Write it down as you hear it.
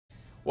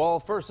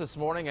Well, first this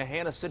morning, a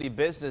Hanna City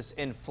business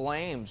in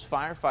flames.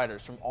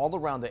 Firefighters from all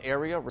around the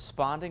area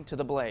responding to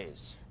the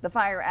blaze. The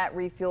fire at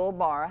Refuel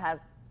bar has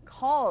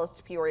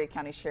caused Peoria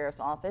County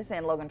Sheriff's Office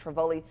and Logan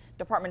Trevoli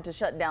Department to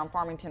shut down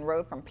Farmington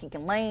Road from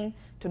Pekin Lane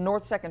to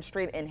North 2nd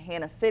Street in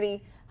Hanna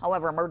City.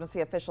 However, emergency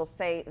officials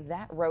say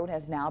that road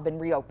has now been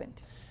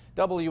reopened.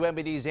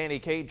 WMBD's Annie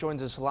Kate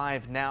joins us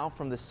live now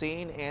from the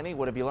scene. Annie,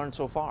 what have you learned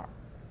so far?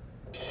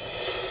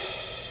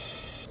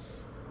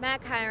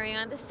 Matt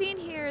Kyrion, the scene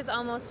here is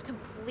almost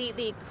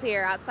completely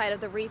clear outside of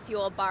the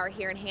Refuel bar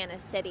here in Hanna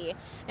City.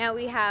 Now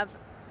we have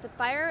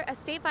a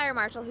state fire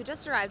marshal who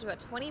just arrived about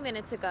 20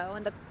 minutes ago,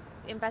 and the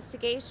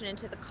investigation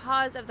into the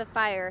cause of the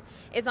fire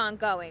is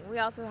ongoing. We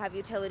also have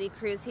utility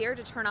crews here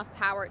to turn off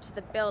power to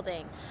the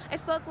building. I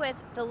spoke with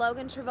the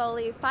Logan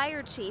Trevoli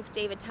Fire Chief,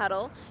 David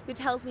Tuttle, who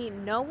tells me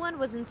no one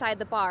was inside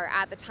the bar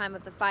at the time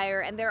of the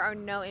fire and there are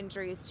no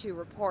injuries to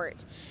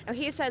report. Now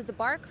he says the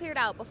bar cleared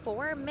out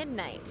before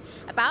midnight,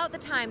 about the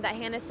time that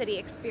Hanna City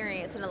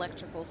experienced an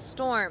electrical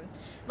storm.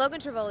 Logan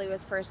Trevoli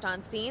was first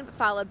on scene,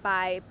 followed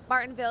by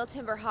Bartonville,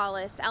 Timber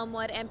Hollis,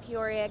 Elmwood, and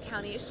Peoria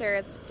County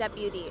Sheriff's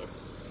deputies.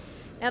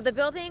 Now, the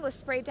building was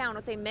sprayed down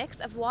with a mix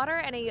of water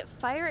and a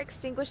fire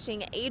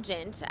extinguishing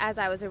agent as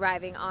I was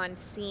arriving on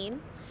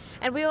scene.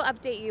 And we will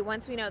update you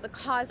once we know the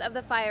cause of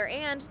the fire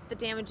and the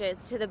damages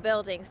to the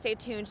building. Stay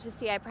tuned to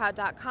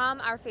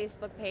CIProud.com, our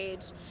Facebook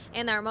page,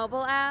 and our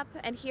mobile app,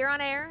 and here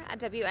on air at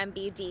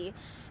WMBD.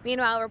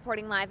 Meanwhile,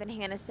 reporting live in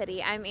Hanna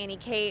City, I'm Annie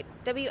Kate,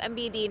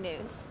 WMBD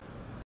News.